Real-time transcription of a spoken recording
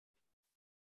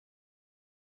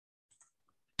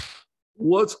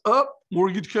What's up,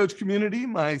 Mortgage Coach community?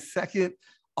 My second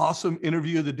awesome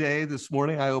interview of the day. This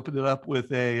morning, I opened it up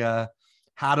with a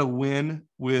how to win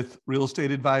with real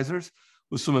estate advisors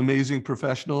with some amazing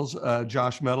professionals,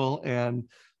 Josh Metal and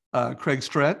Craig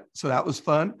Strett. So that was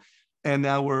fun. And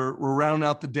now we're rounding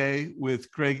out the day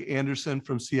with Greg Anderson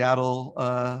from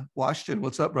Seattle, Washington.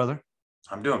 What's up, brother?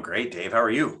 I'm doing great, Dave. How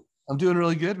are you? I'm doing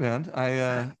really good, man.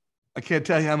 I can't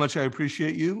tell you how much I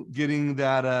appreciate you getting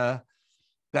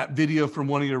that video from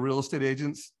one of your real estate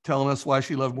agents telling us why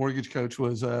she loved Mortgage Coach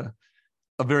was a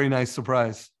very nice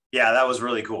surprise. Yeah, that was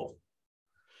really cool.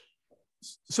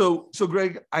 So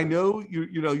Greg, I know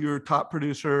you're a top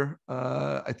producer.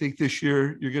 I think this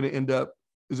year you're going to end up,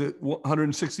 is it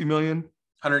 160 million?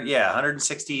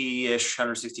 160-ish,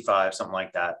 165, something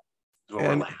like that. Is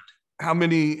where we're how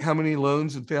many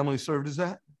loans and families served is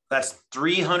that? That's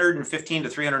 315 to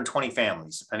 320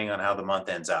 families, depending on how the month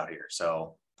ends out here.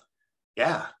 So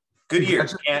yeah, good year.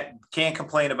 Can't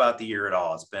complain about the year at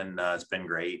all. It's been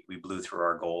great. We blew through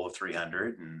our goal of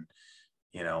 300, and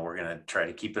we're going to try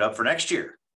to keep it up for next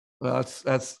year. Well,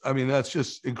 that's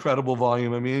just incredible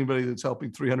volume. I mean, anybody that's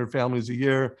helping 300 families a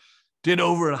year did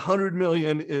over 100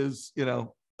 million is,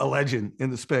 a legend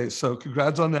in the space. So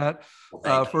congrats on that.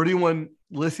 Well, for anyone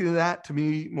listening to that, to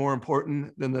me, more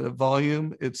important than the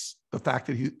volume, it's the fact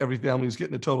that every family is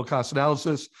getting a total cost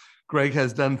analysis. Greg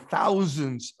has done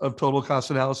thousands of total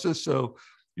cost analysis. So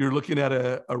you're looking at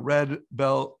a red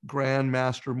belt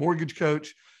grandmaster mortgage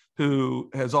coach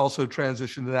who has also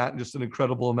transitioned to that in just an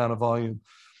incredible amount of volume.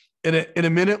 In a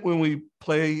minute, when we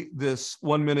play this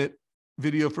 1 minute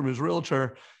video from his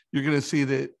realtor, you're going to see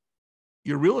that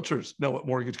your realtors know what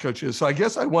Mortgage Coach is. So I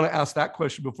guess I want to ask that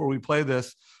question before we play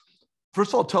this.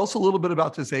 First of all, tell us a little bit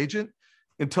about this agent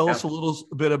and tell us a little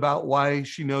bit about why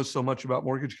she knows so much about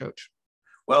Mortgage Coach.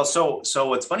 Well, so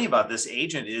what's funny about this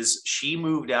agent is she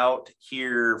moved out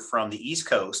here from the East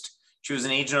Coast. She was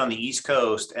an agent on the East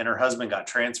Coast, and her husband got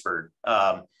transferred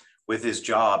with his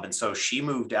job. And so she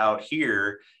moved out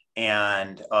here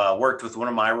and worked with one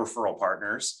of my referral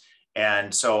partners.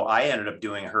 And so I ended up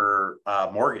doing her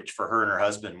mortgage for her and her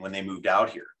husband when they moved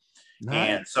out here. Nice.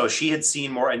 And so she had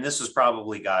seen more, and this was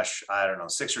probably,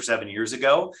 6 or 7 years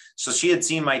ago. So she had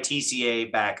seen my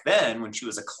TCA back then when she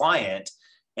was a client.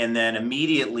 And then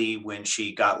immediately when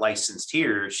she got licensed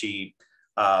here, she,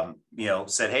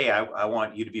 said, hey, I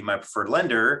want you to be my preferred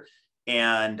lender.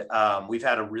 And we've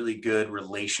had a really good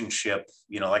relationship,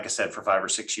 like I said, for 5 or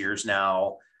 6 years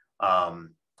now.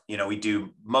 We do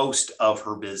most of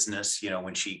her business,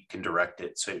 when she can direct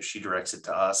it. So she directs it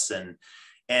to us, and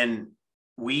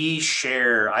I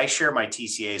share my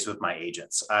TCAs with my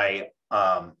agents.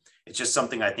 It's just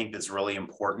something I think that's really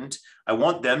important. I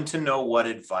want them to know what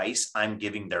advice I'm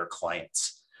giving their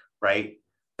clients, right?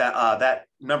 That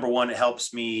number one, it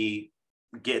helps me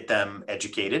get them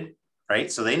educated,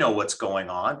 right? So they know what's going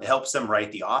on. It helps them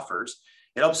write the offers.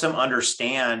 It helps them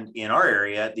understand in our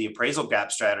area, the appraisal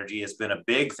gap strategy has been a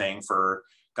big thing for,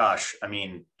 a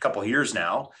couple of years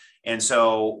now. And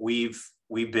so we've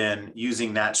been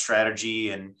using that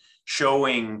strategy and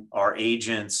showing our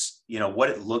agents, what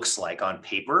it looks like on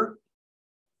paper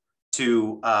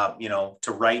to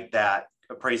write that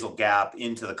appraisal gap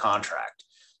into the contract.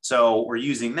 So we're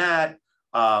using that.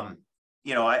 I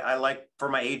like for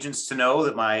my agents to know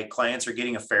that my clients are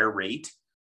getting a fair rate.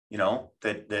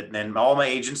 That then all my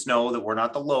agents know that we're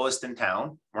not the lowest in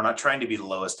town. We're not trying to be the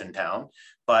lowest in town,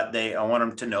 but I want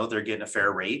them to know they're getting a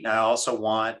fair rate. And I also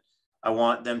want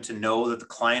them to know that the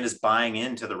client is buying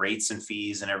into the rates and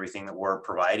fees and everything that we're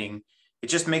providing. It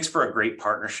just makes for a great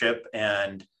partnership.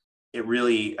 And it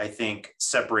really, I think,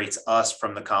 separates us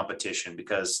from the competition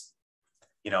because,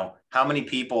 how many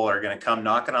people are going to come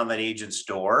knocking on that agent's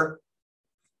door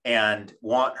and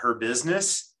want her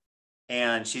business?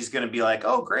 And she's going to be like,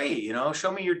 oh, great.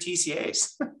 Show me your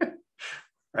TCAs.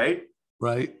 Right.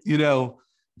 Right.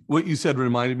 What you said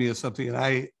reminded me of something. And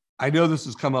I know this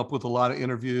has come up with a lot of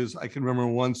interviews. I can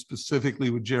remember one specifically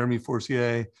with Jeremy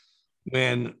Forcier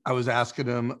when I was asking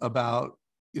him about,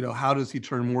 how does he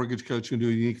turn Mortgage Coach into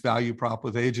a unique value prop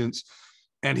with agents?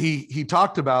 And he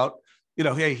talked about,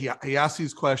 hey, he asks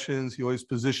these questions. He always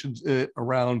positions it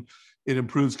around, it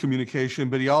improves communication,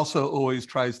 but he also always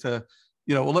tries to,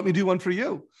 well, let me do one for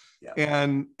you. Yeah.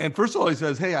 And first of all, he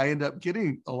says, hey, I end up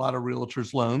getting a lot of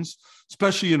realtors loans,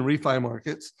 especially in refi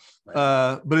markets.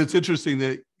 Right. But it's interesting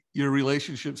that your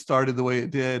relationship started the way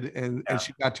it did and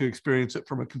she got to experience it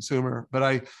from a consumer. But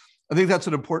I think that's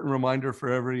an important reminder for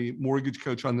every mortgage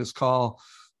coach on this call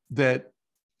that,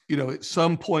 at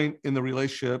some point in the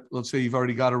relationship, let's say you've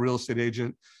already got a real estate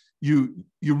agent, you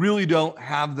really don't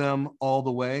have them all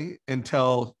the way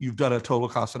until you've done a total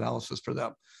cost analysis for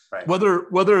them. Right.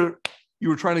 Whether you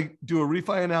were trying to do a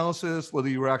refi analysis, whether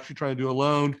you were actually trying to do a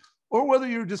loan, or whether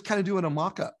you're just kind of doing a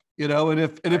mock-up, and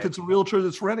if it's a realtor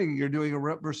that's renting, you're doing a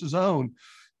rep versus own.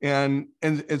 And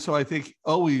so I think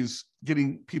always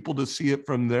getting people to see it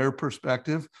from their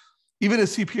perspective, even a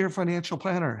CPA or financial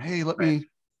planner. Hey, let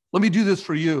me do this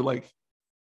for you. Like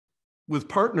with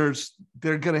partners,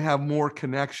 they're going to have more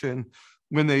connection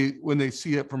when they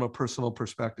see it from a personal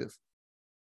perspective.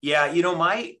 Yeah,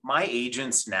 my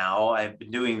agents now, I've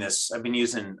been doing this, I've been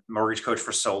using Mortgage Coach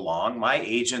for so long. My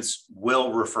agents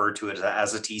will refer to it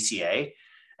as a TCA,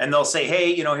 and they'll say,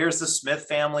 hey, here's the Smith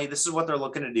family. This is what they're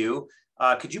looking to do.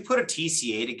 Could you put a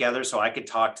TCA together so I could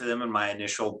talk to them in my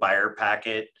initial buyer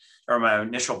packet or my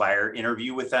initial buyer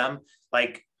interview with them?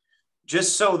 Like,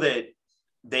 just so that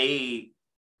they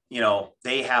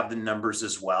have the numbers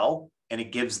as well, and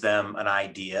it gives them an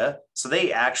idea. So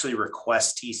they actually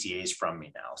request TCAs from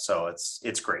me now. So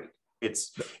it's great.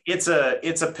 It's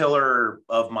a pillar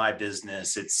of my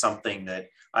business. It's something that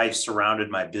I've surrounded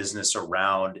my business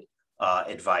around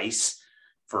advice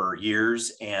for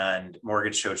years, and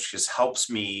Mortgage Coach just helps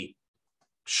me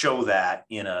show that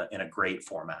in a great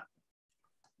format.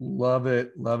 Love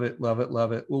it.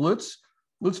 Well,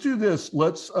 let's do this.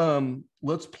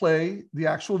 Let's play the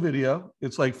actual video.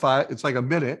 It's like a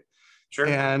minute. Sure.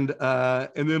 And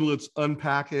then let's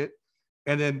unpack it.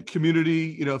 And then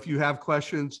community, if you have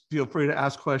questions, feel free to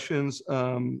ask questions.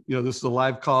 This is a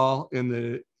live call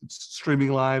it's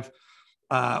streaming live.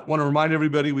 Want to remind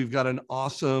everybody, we've got an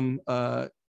awesome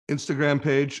Instagram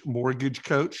page, Mortgage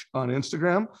Coach on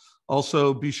Instagram.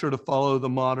 Also, be sure to follow the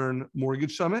Modern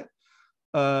Mortgage Summit.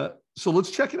 So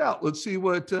let's check it out. Let's see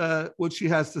what she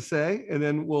has to say, and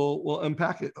then we'll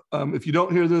unpack it. If you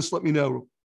don't hear this, let me know.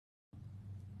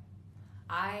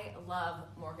 I love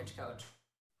Mortgage Coach.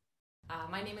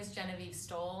 My name is Genevieve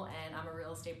Stoll, and I'm a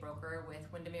real estate broker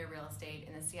with Windermere Real Estate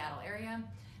in the Seattle area.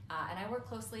 And I work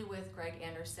closely with Greg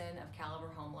Anderson of Caliber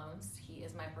Home Loans. He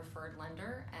is my preferred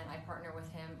lender, and I partner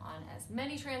with him on as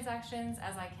many transactions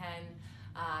as I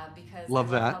can because I love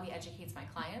how he educates my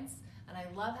clients. And I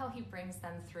love how he brings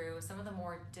them through some of the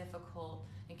more difficult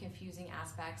and confusing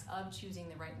aspects of choosing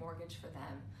the right mortgage for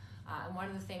them. And one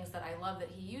of the things that I love that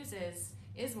he uses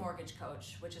is Mortgage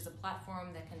Coach, which is a platform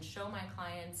that can show my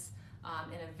clients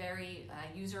in a very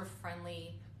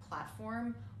user-friendly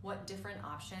platform what different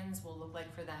options will look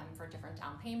like for them for different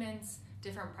down payments,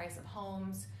 different price of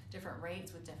homes, different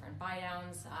rates with different buy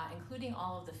downs, including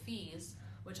all of the fees,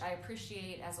 which I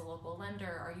appreciate as a local lender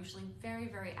are usually very,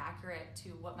 very accurate to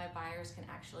what my buyers can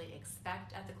actually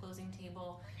expect at the closing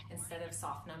table instead of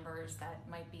soft numbers that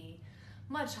might be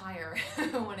much higher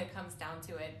when it comes down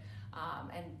to it.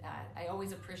 I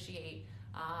always appreciate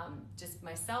just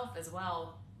myself as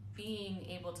well being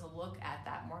able to look at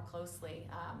that more closely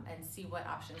and see what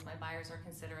options my buyers are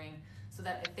considering so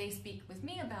that if they speak with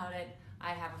me about it, I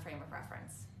have a frame of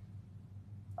reference.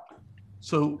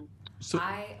 So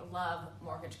I love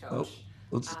Mortgage Coach.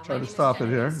 Let's try to stop it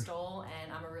here. Stoll,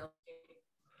 and I'm a real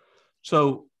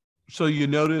So you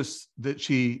notice that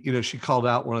she called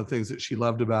out one of the things that she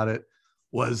loved about it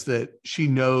was that she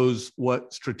knows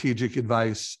what strategic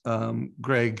advice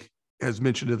Greg has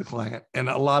mentioned to the client. And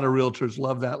a lot of realtors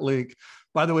love that link.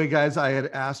 By the way, guys, I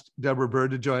had asked Deborah Bird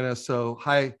to join us. So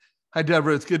hi,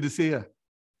 Deborah. It's good to see you.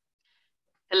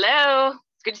 Hello.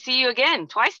 It's good to see you again,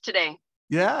 twice today.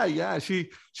 Yeah. She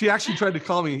actually tried to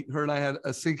call me. Her and I had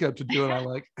a sync up to do, and I'm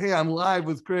like, hey, I'm live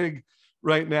with Greg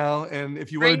right now. And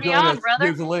if you want to join us, brother.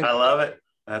 Here's a link. I love it.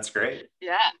 That's great.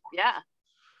 Yeah.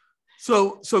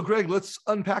 So Greg, let's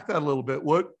unpack that a little bit.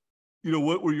 What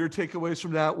were your takeaways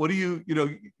from that? What do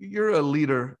you're a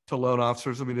leader to loan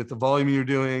officers. I mean, at the volume you're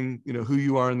doing, who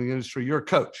you are in the industry, you're a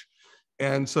coach.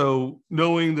 And so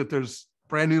knowing that there's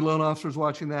brand new loan officers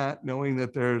watching that, knowing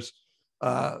that there's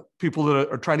people that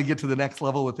are trying to get to the next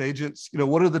level with agents,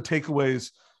 what are the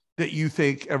takeaways that you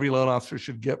think every loan officer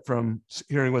should get from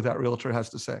hearing what that realtor has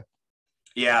to say?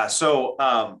 Yeah. So,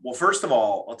 well, first of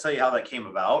all, I'll tell you how that came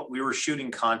about. We were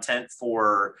shooting content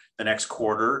for the next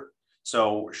quarter.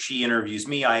 So she interviews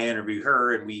me, I interview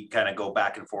her, and we kind of go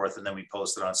back and forth, and then we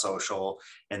post it on social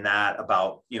and that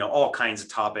about, all kinds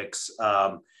of topics.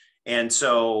 And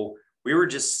so we were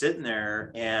just sitting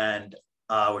there and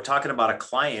we're talking about a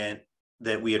client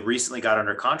that we had recently got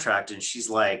under contract. And she's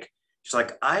like,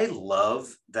 I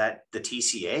love that the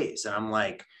TCAs. And I'm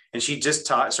like, and she just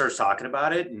starts talking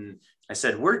about it. And I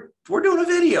said, we're doing a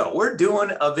video. We're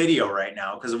doing a video right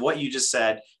now because of what you just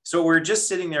said. So we're just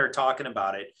sitting there talking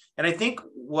about it. And I think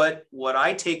what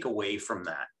I take away from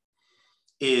that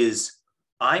is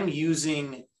I'm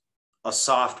using a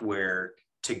software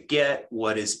to get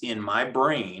what is in my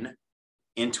brain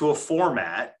into a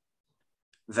format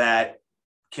that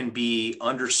can be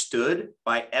understood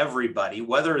by everybody,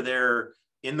 whether they're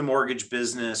in the mortgage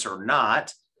business or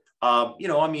not.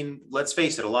 I mean, let's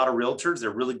face it, a lot of realtors, they're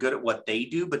really good at what they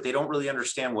do, but they don't really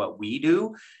understand what we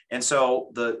do. And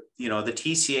so the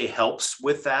TCA helps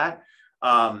with that.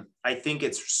 I think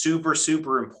it's super,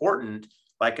 super important,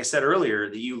 like I said earlier,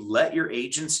 that you let your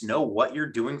agents know what you're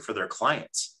doing for their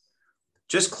clients.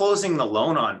 Just closing the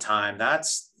loan on time,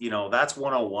 that's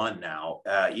 101 now.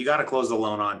 You got to close the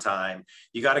loan on time.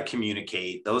 You got to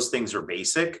communicate. Those things are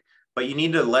basic, but you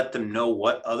need to let them know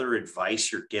what other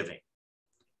advice you're giving,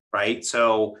 right?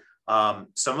 So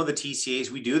some of the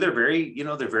TCAs we do, they're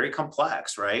very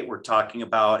complex, right? We're talking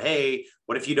about, hey,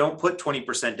 what if you don't put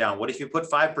 20% down? What if you put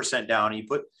 5% down and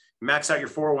you max out your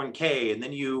 401k, and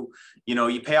then you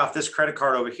pay off this credit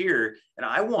card over here? And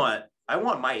I want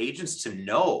my agents to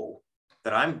know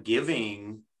that I'm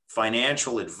giving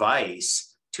financial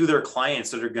advice to their clients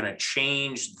that are going to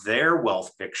change their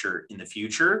wealth picture in the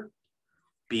future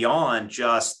beyond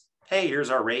just, hey, here's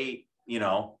our rate,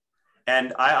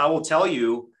 And I will tell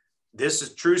you, this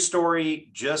is true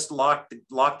story. Just locked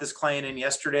this client in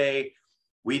yesterday.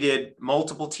 We did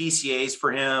multiple TCAs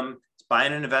for him. He's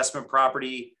buying an investment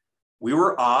property. We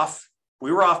were off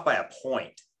by a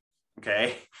point.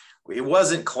 Okay. It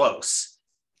wasn't close.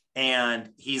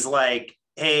 And he's like,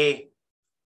 hey,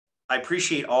 I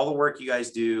appreciate all the work you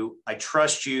guys do. I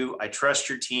trust you. I trust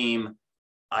your team.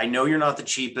 I know you're not the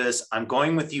cheapest. I'm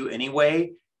going with you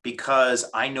anyway, because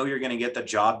I know you're going to get the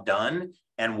job done.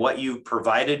 And what you've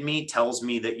provided me tells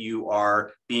me that you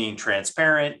are being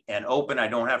transparent and open. I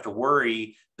don't have to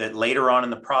worry that later on in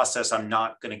the process, I'm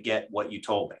not going to get what you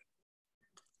told me.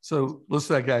 So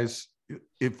listen to that, guys.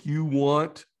 If you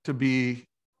want to be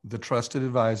the trusted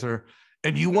advisor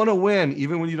and you want to win,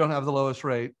 even when you don't have the lowest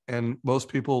rate, and most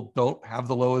people don't have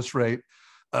the lowest rate,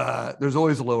 there's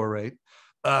always a lower rate.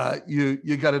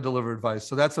 You got to deliver advice.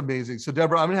 So that's amazing. So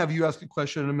Deborah, I'm going to have you ask a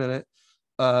question in a minute.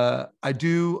 I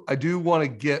do want to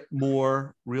get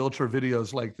more realtor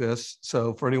videos like this.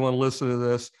 So for anyone listening to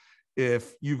this,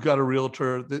 if you've got a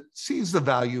realtor that sees the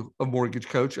value of Mortgage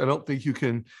Coach, I don't think you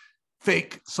can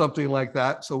fake something like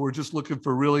that. So we're just looking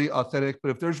for really authentic.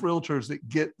 But if there's realtors that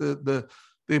get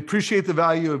they appreciate the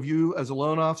value of you as a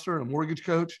loan officer and a mortgage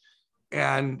coach,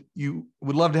 and you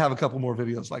would love to have a couple more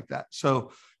videos like that.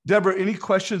 So Deborah, any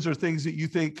questions or things that you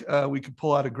think we could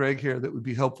pull out of Greg here that would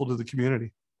be helpful to the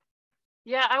community?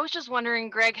 Yeah, I was just wondering,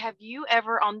 Greg, have you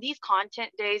ever, on these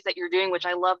content days that you're doing, which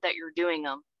I love that you're doing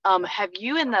them, have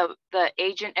you and the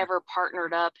agent ever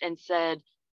partnered up and said,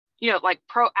 like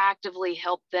proactively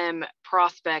help them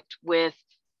prospect with,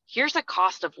 here's a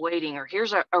cost of waiting, or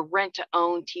here's a rent to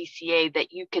own TCA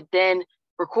that you could then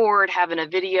record, have in a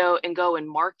video, and go and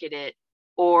market it,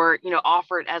 or,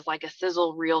 offer it as like a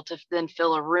sizzle reel to then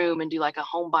fill a room and do like a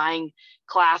home buying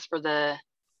class for the,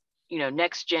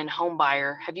 next gen home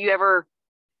buyer? Have you ever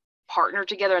partnered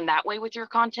together in that way with your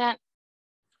content?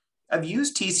 I've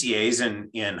used TCAs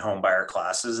in home buyer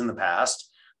classes in the past,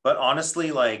 but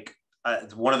honestly, like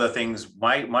one of the things,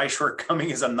 my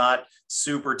shortcoming is I'm not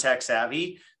super tech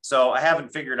savvy. So I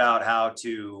haven't figured out how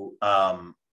to,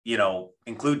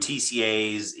 include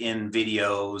TCAs in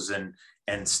videos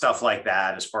and stuff like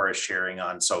that as far as sharing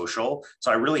on social.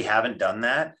 So I really haven't done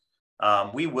that.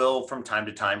 We will from time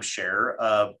to time share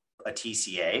a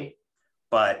TCA,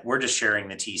 but we're just sharing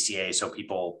the TCA. So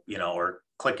people, are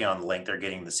clicking on the link, they're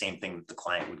getting the same thing that the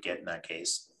client would get in that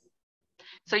case.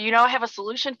 So, I have a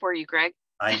solution for you, Greg.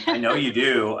 I know you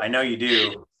do. I know you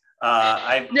do.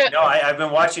 I've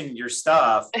been watching your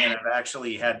stuff, and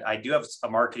I do have a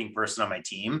marketing person on my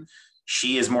team.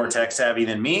 She is more tech savvy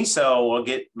than me. So we'll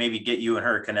maybe get you and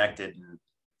her connected and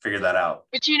figure that out.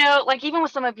 But, like even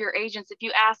with some of your agents, if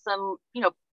you ask them,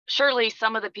 surely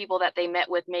some of the people that they met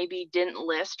with maybe didn't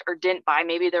list or didn't buy.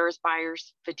 Maybe there was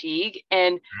buyer's fatigue.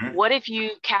 And what if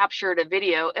you captured a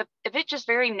video? If it's just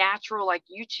very natural, like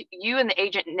you and the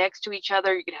agent next to each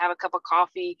other, you could have a cup of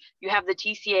coffee, you have the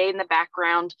TCA in the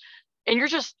background, and you're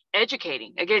just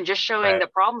educating. Again, just showing the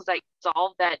problems that you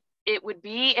solve, that it would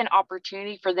be an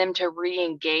opportunity for them to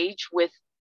re-engage with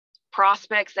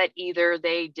prospects that either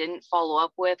they didn't follow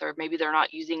up with, or maybe they're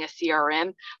not using a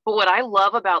CRM. But what I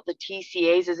love about the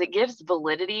TCAs is it gives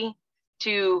validity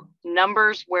to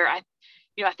numbers where I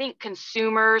think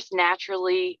consumers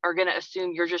naturally are going to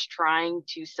assume you're just trying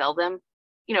to sell them,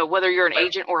 whether you're an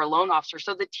agent or a loan officer.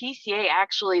 So the TCA,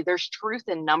 actually, there's truth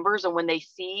in numbers. And when they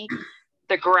see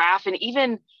the graph, and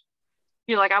even,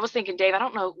 like I was thinking, Dave, I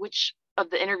don't know which of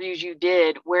the interviews you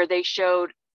did where they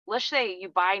showed, let's say you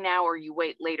buy now or you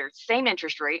wait later, same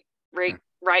interest rate, right?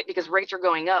 Because rates are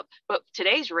going up, but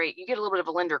today's rate, you get a little bit of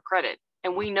a lender credit.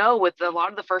 And we know with a lot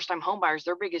of the first time home buyers,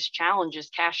 their biggest challenge is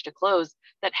cash to close.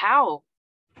 That how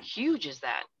huge is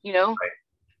that,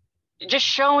 just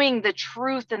showing the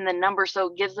truth in the number. So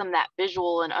it gives them that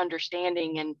visual and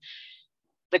understanding and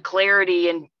the clarity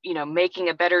and, making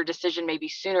a better decision maybe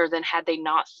sooner than had they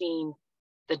not seen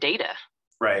the data.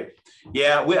 Right.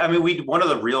 Yeah. One of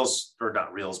the reels, or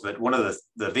not reels, but one of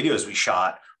the videos we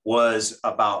shot was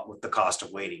about the cost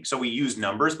of waiting. So we used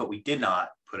numbers, but we did not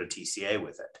put a TCA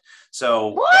with it. So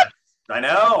what? I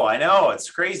know. It's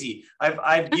crazy.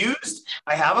 I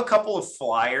have a couple of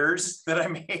flyers that I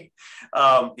made.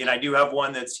 And I do have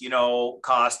one that's,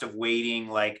 cost of waiting,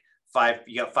 like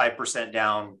you got 5%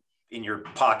 down in your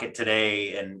pocket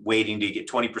today and waiting to get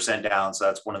 20% down. So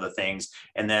that's one of the things.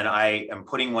 And then I am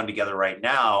putting one together right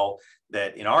now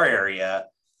that in our area,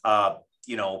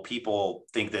 people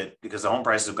think that because the home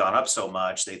prices have gone up so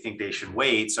much, they think they should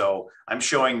wait. So I'm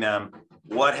showing them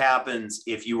what happens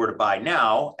if you were to buy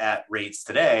now at rates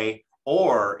today,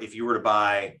 or if you were to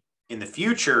buy in the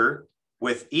future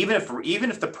with, even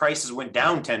if the prices went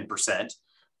down 10%,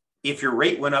 if your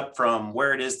rate went up from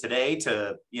where it is today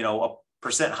to, a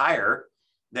percent higher,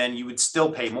 then you would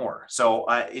still pay more. So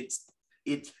it's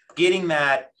getting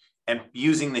that and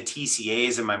using the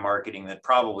TCAs in my marketing that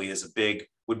probably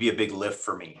would be a big lift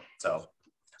for me. So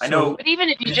I know. But even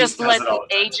if you just let the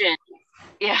agent,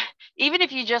 even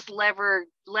if you just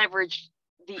leverage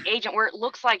the agent where it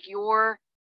looks like you're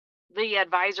the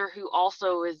advisor who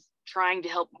also is trying to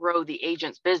help grow the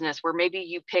agent's business, where maybe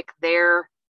you pick their,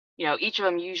 each of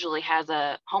them usually has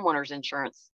a homeowner's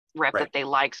insurance rep that they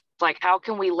like. So it's like, how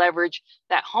can we leverage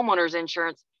that homeowner's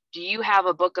insurance? Do you have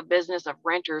a book of business of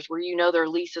renters where their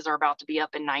leases are about to be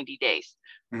up in 90 days?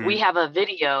 Mm-hmm. We have a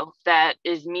video that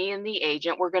is me and the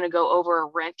agent. We're going to go over a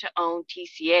rent to own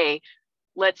TCA.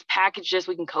 Let's package this.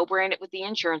 We can co-brand it with the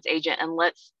insurance agent, and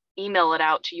let's email it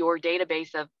out to your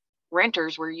database of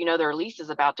renters where their lease is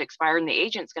about to expire, and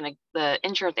the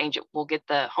insurance agent will get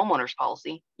the homeowner's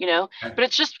policy,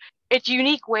 but it's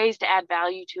unique ways to add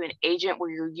value to an agent where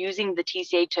you're using the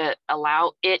TCA to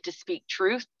allow it to speak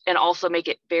truth and also make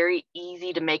it very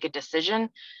easy to make a decision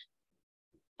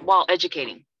while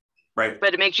educating. Right.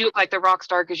 But it makes you look like the rock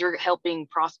star because you're helping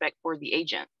prospect for the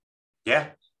agent. Yeah.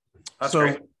 That's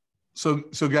great. So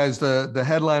guys, the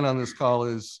headline on this call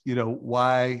is,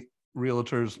 why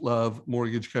realtors love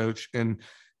Mortgage Coach. And,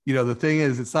 the thing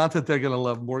is, it's not that they're going to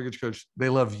love Mortgage Coach. They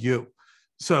love you.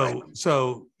 So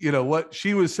what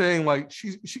she was saying, like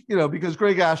she because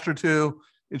Greg asked her to,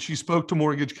 and she spoke to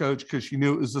Mortgage Coach because she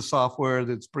knew it was the software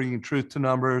that's bringing truth to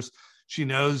numbers. She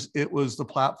knows it was the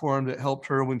platform that helped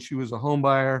her when she was a home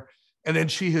buyer. And then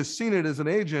she has seen it as an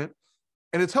agent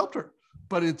and it's helped her,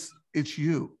 but it's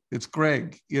you, it's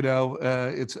Greg,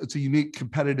 it's a unique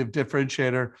competitive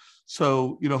differentiator.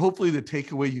 So, hopefully the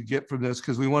takeaway you get from this,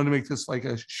 because we wanted to make this like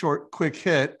a short, quick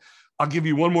hit. I'll give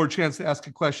you one more chance to ask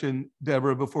a question,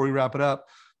 Deborah, before we wrap it up.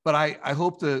 But I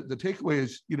hope the takeaway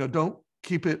is, don't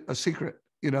keep it a secret,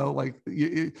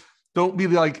 don't be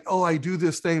like, oh, I do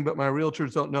this thing, but my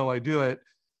realtors don't know I do it.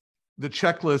 The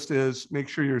checklist is make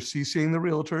sure you're CCing the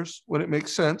realtors when it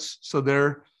makes sense. So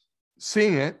they're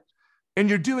seeing it and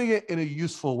you're doing it in a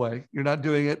useful way. You're not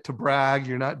doing it to brag.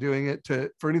 You're not doing it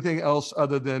for anything else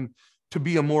other than to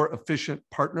be a more efficient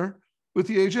partner with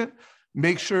the agent.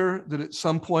 Make sure that at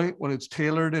some point when it's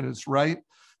tailored and it's right,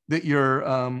 that you're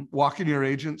walking your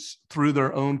agents through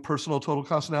their own personal total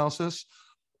cost analysis.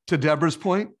 To Deborah's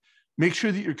point, make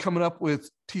sure that you're coming up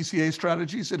with TCA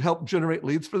strategies that help generate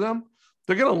leads for them.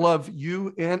 They're going to love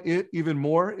you and it even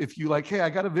more if you like, hey, I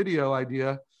got a video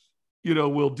idea.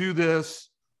 We'll do this.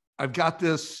 I've got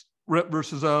this rent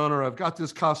versus own, or I've got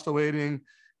this cost of waiting,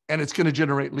 and it's going to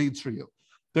generate leads for you.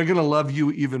 They're going to love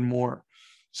you even more.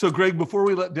 So Greg, before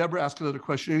we let Deborah ask another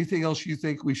question, anything else you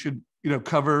think we should,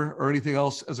 cover, or anything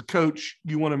else as a coach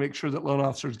you want to make sure that loan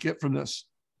officers get from this?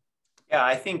 Yeah,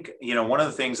 I think, one of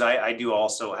the things I do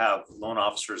also have loan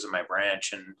officers in my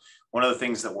branch. And one of the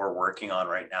things that we're working on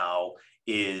right now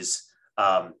is,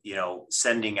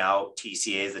 sending out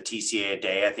TCAs, the TCA a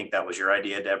day. I think that was your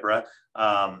idea, Deborah.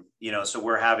 So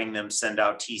we're having them send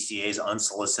out TCAs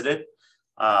unsolicited.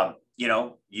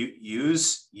 You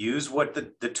use what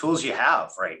the tools you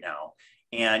have right now,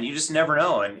 and you just never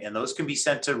know. And those can be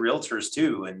sent to realtors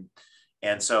too.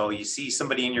 And so you see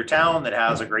somebody in your town that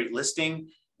has a great listing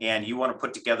and you want to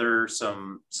put together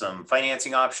some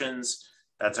financing options.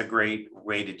 That's a great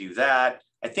way to do that.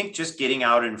 I think just getting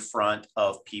out in front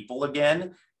of people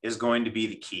again is going to be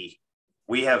the key.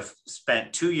 We have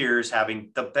spent 2 years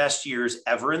having the best years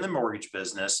ever in the mortgage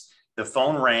business. the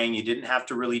phone rang. You didn't have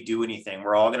to really do anything.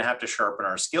 We're all going to have to sharpen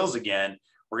our skills again.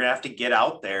 We're going to have to get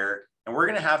out there, and we're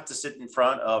going to have to sit in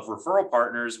front of referral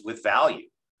partners with value,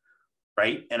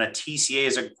 right? And a TCA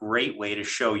is a great way to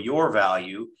show your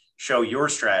value, show your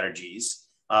strategies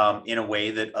in a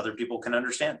way that other people can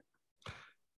understand.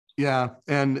 Yeah.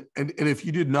 And if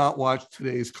you did not watch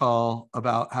today's call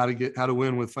about how to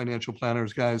win with financial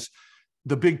planners, guys,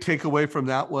 the big takeaway from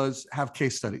that was have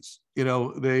case studies.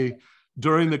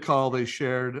 During the call, they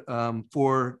shared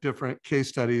 4 different case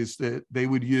studies that they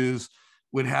would use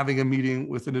when having a meeting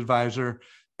with an advisor.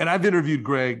 And I've interviewed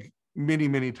Greg many,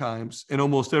 many times, and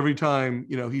almost every time,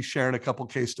 he's sharing a couple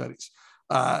case studies.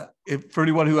 For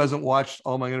anyone who hasn't watched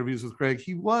all my interviews with Greg,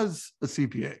 he was a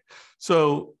CPA.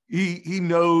 So he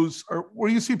knows, or were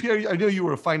you a CPA? I know you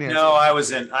were a finance. No, I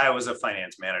was a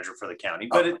finance manager for the county,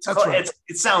 but it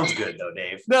sounds good though,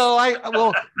 Dave.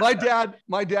 No, my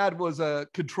dad was a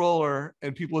controller,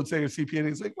 and people would say a CPA, and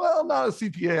he's like, well, I'm not a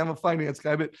CPA, I'm a finance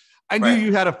guy, but I knew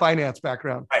you had a finance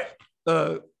background.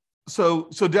 Right. So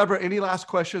Deborah, any last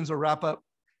questions or wrap up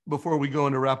before we go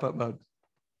into wrap up mode?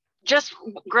 Just,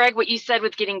 Greg, what you said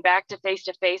with getting back to face,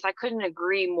 I couldn't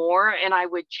agree more. And I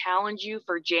would challenge you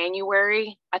for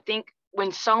January. I think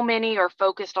when so many are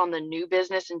focused on the new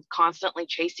business and constantly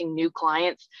chasing new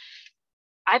clients,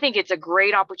 I think it's a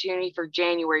great opportunity for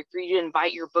January for you to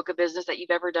invite your book of business that you've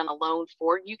ever done a loan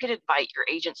for. You could invite your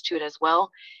agents to it as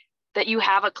well, that you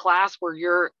have a class where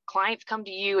your clients come to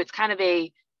you. It's kind of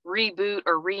a reboot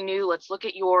or renew. Let's look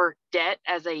at your debt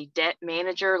as a debt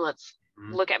manager. Let's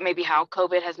look at maybe how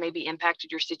COVID has maybe impacted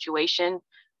your situation.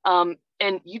 And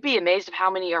you'd be amazed at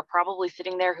how many are probably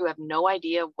sitting there who have no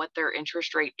idea what their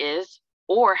interest rate is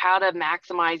or how to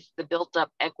maximize the built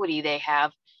up equity they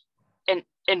have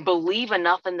and believe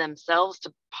enough in themselves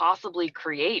to possibly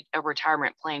create a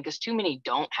retirement plan, because too many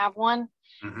don't have one.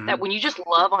 That when you just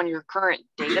love on your current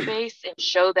database and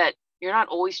show that you're not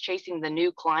always chasing the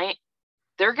new client,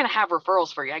 they're going to have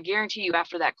referrals for you. I guarantee you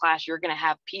after that class, you're going to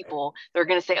have people that are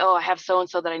going to say, oh, I have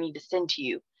so-and-so that I need to send to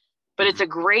you. But it's a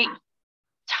great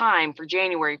time for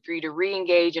January for you to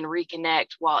re-engage and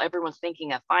reconnect while everyone's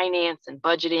thinking of finance and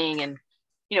budgeting and,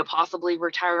 possibly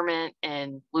retirement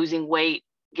and losing weight,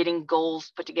 getting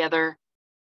goals put together.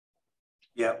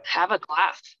 Yeah. Have a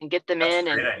class and get them in.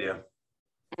 That's a great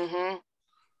idea.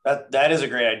 That is a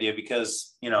great idea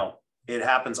because, it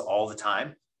happens all the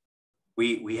time.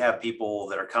 We have people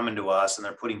that are coming to us and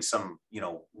they're putting some,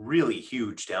 really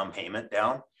huge down payment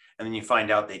down. And then you find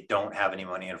out they don't have any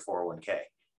money in a 401k,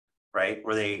 right?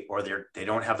 Or they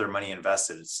don't have their money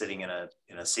invested. It's sitting in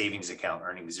a savings account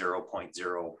earning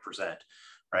 0.0%,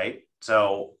 right?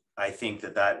 So I think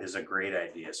that is a great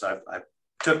idea. So I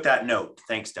took that note.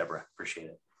 Thanks, Deborah.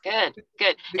 Appreciate it.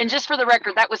 Good. And just for the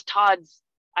record, that was Todd's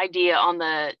idea on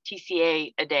the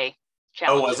TCA a day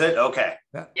challenge. Oh, was it? Okay.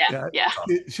 Yeah.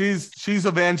 She's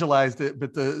evangelized it,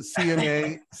 but the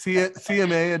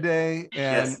CMA a day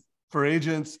and for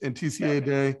agents and TCA a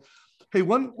day. Hey,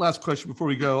 one last question before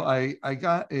we go. I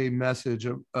got a message,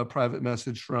 a private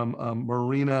message from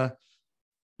Marina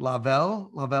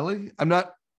Lavelli.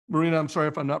 Marina, I'm sorry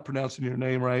if I'm not pronouncing your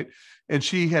name right. And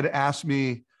she had asked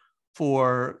me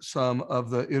for some of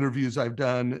the interviews I've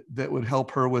done that would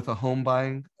help her with a home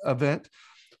buying event.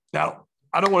 Now,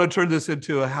 I don't want to turn this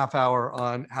into a half hour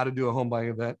on how to do a home buying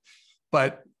event,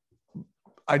 but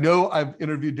I know I've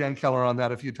interviewed Dan Keller on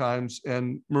that a few times.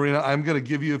 And Marina, I'm going to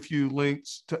give you a few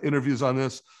links to interviews on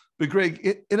this. But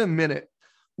Greg, in a minute,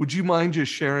 would you mind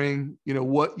just sharing,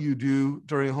 what you do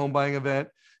during a home buying event?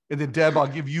 And then Deb, I'll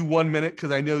give you 1 minute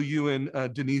because I know you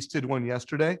and Denise did one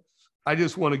yesterday. I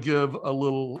just want to give a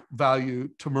little value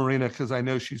to Marina because I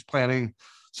know she's planning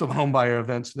some home buyer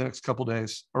events the next couple of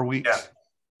days or weeks. Yeah.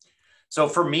 So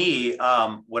for me,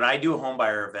 when I do a home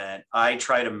buyer event, I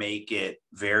try to make it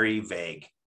very vague,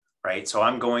 right? So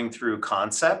I'm going through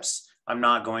concepts. I'm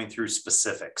not going through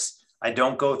specifics. I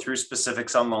don't go through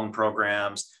specifics on loan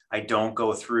programs. I don't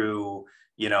go through,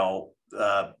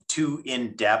 too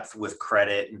in depth with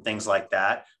credit and things like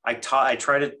that. I try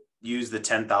to use the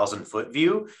 10,000 foot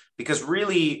view because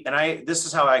really, this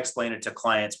is how I explain it to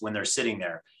clients when they're sitting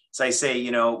there. So I say,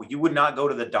 you would not go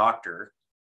to the doctor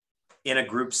in a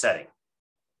group setting,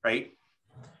 right?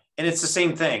 And it's the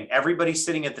same thing. Everybody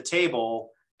sitting at the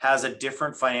table has a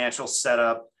different financial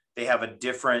setup. They have a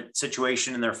different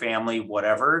situation in their family,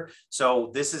 whatever.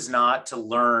 So this is not to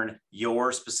learn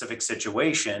your specific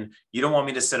situation. You don't want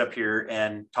me to sit up here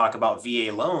and talk about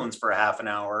VA loans for a half an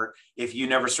hour if you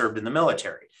never served in the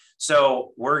military.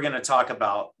 So we're going to talk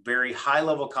about very high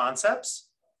level concepts,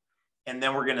 and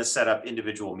then we're going to set up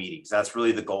individual meetings. That's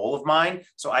really the goal of mine.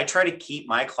 So I try to keep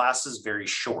my classes very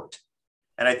short.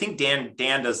 And I think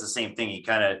Dan does the same thing. He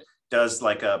kind of does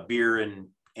like a beer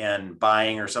and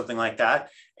buying or something like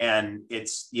that. And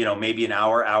it's, maybe an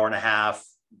hour and a half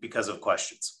because of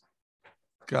questions.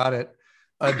 Got it.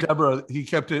 Deborah, he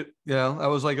kept it, I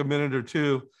was like a minute or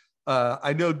two.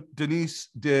 I know Denise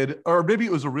did, or maybe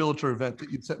it was a realtor event that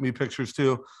you sent me pictures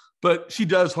to, but she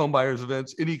does home buyers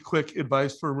events. Any quick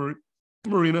advice for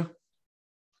Marina?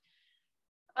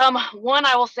 One,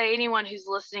 I will say anyone who's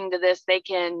listening to this, they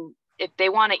can, if they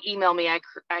want to email me, I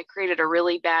created a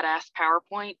really badass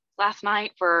PowerPoint last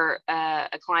night for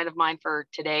a client of mine for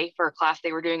today for a class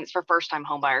they were doing. It's for first-time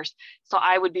home buyers. So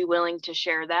I would be willing to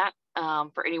share that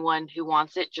for anyone who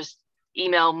wants it. Just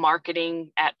email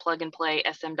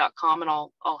marketing@plugandplaysm.com and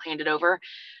I'll hand it over.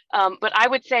 But I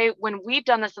would say when we've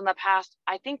done this in the past,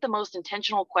 I think the most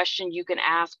intentional question you can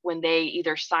ask when they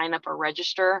either sign up or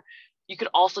register, you could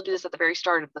also do this at the very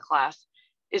start of the class,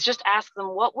 is just ask them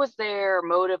what was their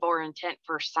motive or intent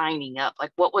for signing up?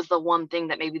 Like what was the one thing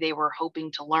that maybe they were hoping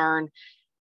to learn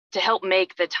to help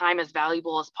make the time as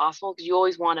valuable as possible? Because you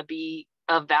always want to be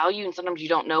of value, and sometimes you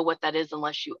don't know what that is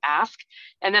unless you ask.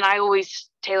 And then I always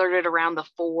tailored it around the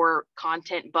 4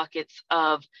 content buckets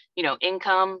of,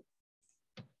 income,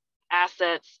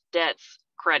 assets, debts,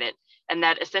 credit. And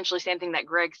that essentially same thing that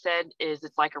Greg said is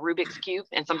it's like a Rubik's Cube.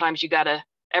 And sometimes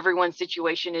everyone's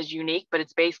situation is unique, but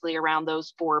it's basically around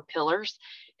those 4 pillars.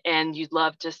 And you'd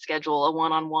love to schedule a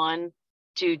one-on-one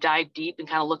to dive deep and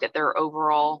kind of look at their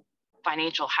overall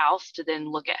financial house to then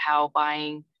look at how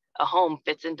buying a home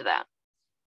fits into that.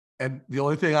 And the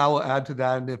only thing I will add to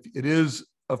that, and if it is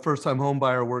a first-time home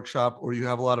buyer workshop or you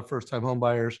have a lot of first-time home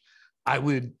buyers, I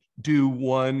would do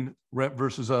one rent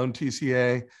versus own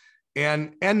TCA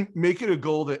and make it a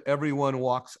goal that everyone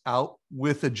walks out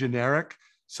with a generic.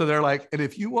 So they're like, and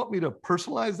if you want me to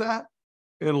personalize that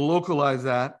and localize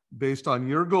that based on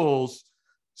your goals,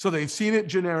 so they've seen it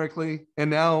generically and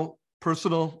now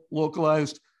personal,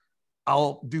 localized,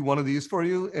 I'll do one of these for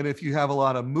you. And if you have a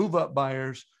lot of move-up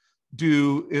buyers,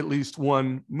 do at least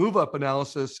one move-up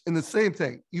analysis. And the same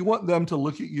thing, you want them to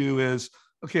look at you as,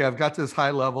 okay, I've got this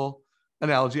high-level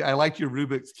analogy. I like your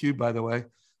Rubik's Cube, by the way,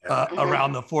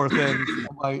 around the 4 things. I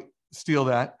might steal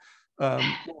that.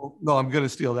 No, I'm going to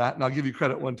steal that, and I'll give you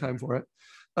credit one time for it.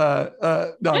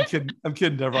 No, I'm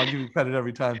kidding, Deborah. I'll give you credit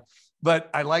every time. But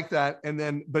I like that. And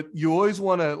then, but you always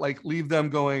want to like leave them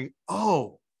going,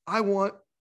 oh, I want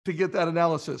to get that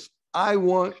analysis. I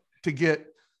want to get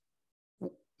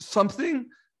something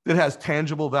that has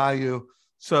tangible value.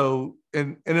 So,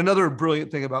 and another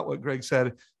brilliant thing about what Greg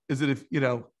said is that if,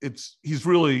 he's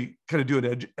really kind of doing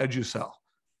edu-sell,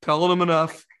 telling them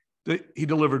enough that he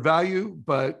delivered value,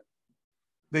 but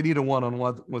they need a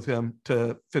one-on-one with him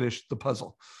to finish the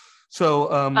puzzle. So,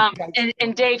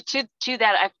 and Dave, to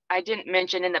that, I didn't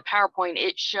mention in the PowerPoint,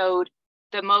 it showed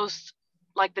the most,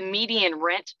 like the median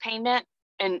rent payment.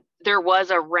 And there was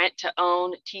a rent to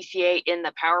own TCA in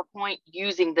the PowerPoint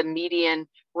using the median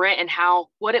rent and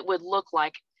what it would look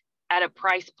like at a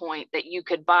price point that you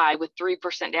could buy with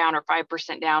 3% down or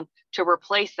 5% down to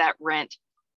replace that rent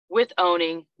with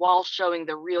owning while showing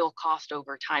the real cost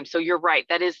over time. So you're right.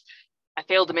 I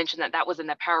failed to mention that was in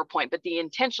the PowerPoint, but the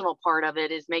intentional part of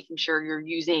it is making sure you're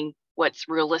using what's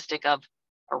realistic of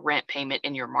a rent payment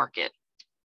in your market.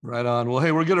 Right on. Well,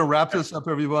 hey, we're going to wrap this up,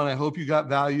 everyone. I hope you got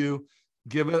value.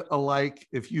 Give it a like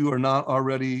if you are not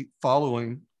already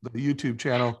following the YouTube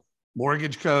channel,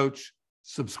 Mortgage Coach.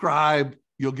 Subscribe.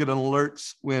 You'll get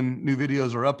alerts when new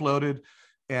videos are uploaded,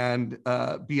 and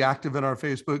be active in our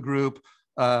Facebook group.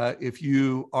 If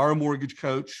you are a mortgage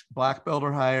coach, black belt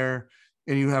or higher,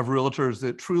 and you have realtors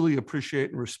that truly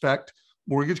appreciate and respect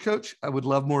Mortgage Coach, I would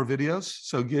love more videos.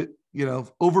 So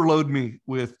overload me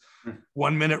with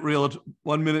 1 minute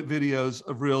videos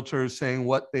of realtors saying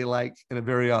what they like in a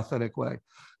very authentic way.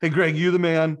 Hey, Greg, you the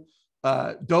man.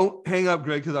 Don't hang up,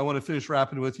 Greg, because I want to finish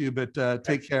wrapping with you, but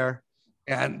take care.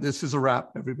 And this is a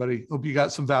wrap, everybody. Hope you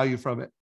got some value from it.